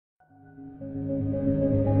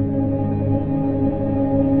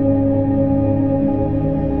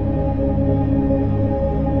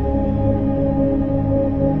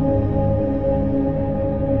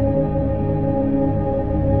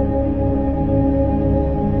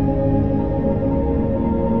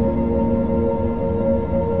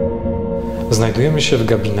Znajdujemy się w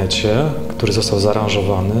gabinecie, który został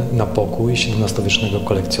zaaranżowany na pokój XVII-wiecznego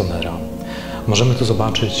kolekcjonera. Możemy tu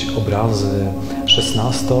zobaczyć obrazy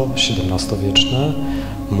XVI-XVII-wieczne,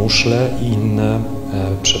 muszle i inne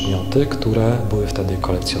przedmioty, które były wtedy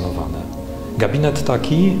kolekcjonowane. Gabinet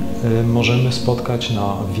taki możemy spotkać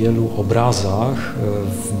na wielu obrazach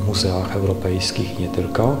w muzeach europejskich i nie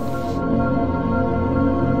tylko.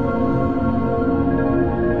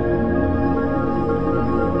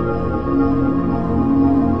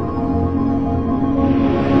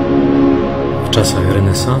 W czasach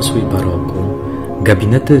renesansu i baroku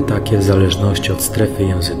gabinety takie w zależności od strefy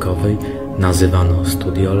językowej nazywano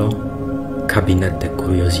studiolo, Cabinet de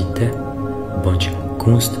Curiosité bądź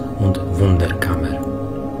Kunst- und Wunderkammer.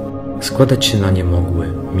 Składać się na nie mogły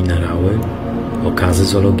minerały, okazy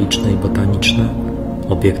zoologiczne i botaniczne,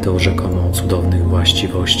 obiekty o rzekomo cudownych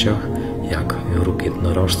właściwościach, jak róg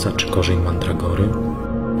jednorożca czy korzeń mandragory,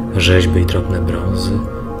 rzeźby i drobne brązy,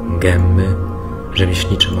 gemmy,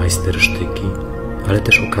 rzemieślnicze majstersztyki, ale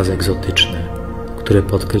też okazy egzotyczne, które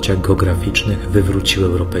po odkryciach geograficznych wywróciły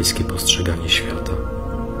europejskie postrzeganie świata.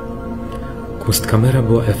 Kunstkamera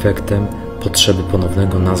była efektem potrzeby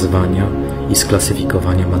ponownego nazwania i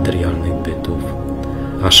sklasyfikowania materialnych bytów,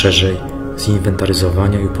 a szerzej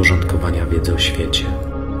zinwentaryzowania i uporządkowania wiedzy o świecie.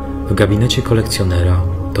 W gabinecie kolekcjonera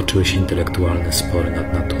toczyły się intelektualne spory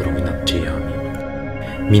nad naturą i nad dziejami.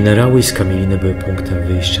 Minerały i skamieliny były punktem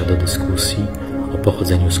wyjścia do dyskusji o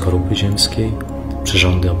pochodzeniu skorupy ziemskiej,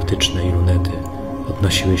 przyrządy optyczne i lunety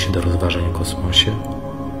odnosiły się do rozważań o kosmosie,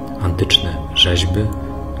 antyczne rzeźby,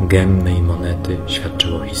 gemmy i monety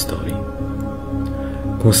świadczyły o historii.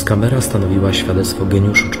 Kunstkamera stanowiła świadectwo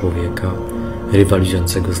geniuszu człowieka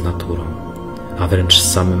rywalizującego z naturą, a wręcz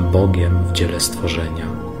z samym Bogiem w dziele stworzenia.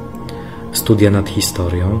 Studia nad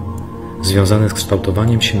historią, związane z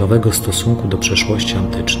kształtowaniem się nowego stosunku do przeszłości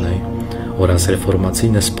antycznej oraz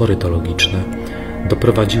reformacyjne spory teologiczne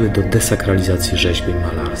doprowadziły do desakralizacji rzeźby i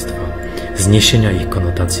malarstwa, zniesienia ich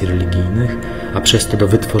konotacji religijnych, a przez to do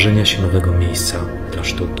wytworzenia się nowego miejsca dla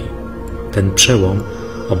sztuki. Ten przełom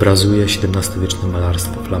obrazuje XVII-wieczne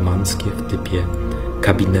malarstwo flamandzkie w typie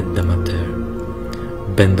Cabinet d'Amateur,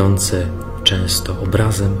 będące często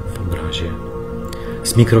obrazem w obrazie.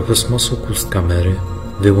 Z mikrokosmosu kunstkamery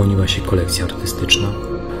wyłoniła się kolekcja artystyczna,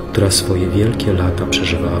 która swoje wielkie lata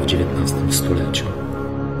przeżywała w XIX stuleciu.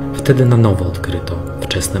 Wtedy na nowo odkryto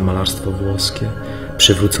wczesne malarstwo włoskie,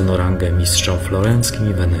 przywrócono rangę mistrzom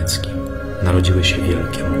florenckim i weneckim. Narodziły się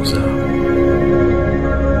wielkie muzea.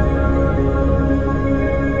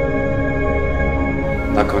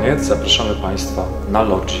 Na koniec zapraszamy Państwa na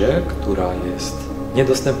lodźię, która jest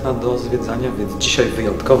niedostępna do zwiedzania, więc dzisiaj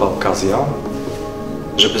wyjątkowa okazja,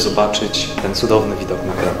 żeby zobaczyć ten cudowny widok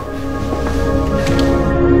na Kraków.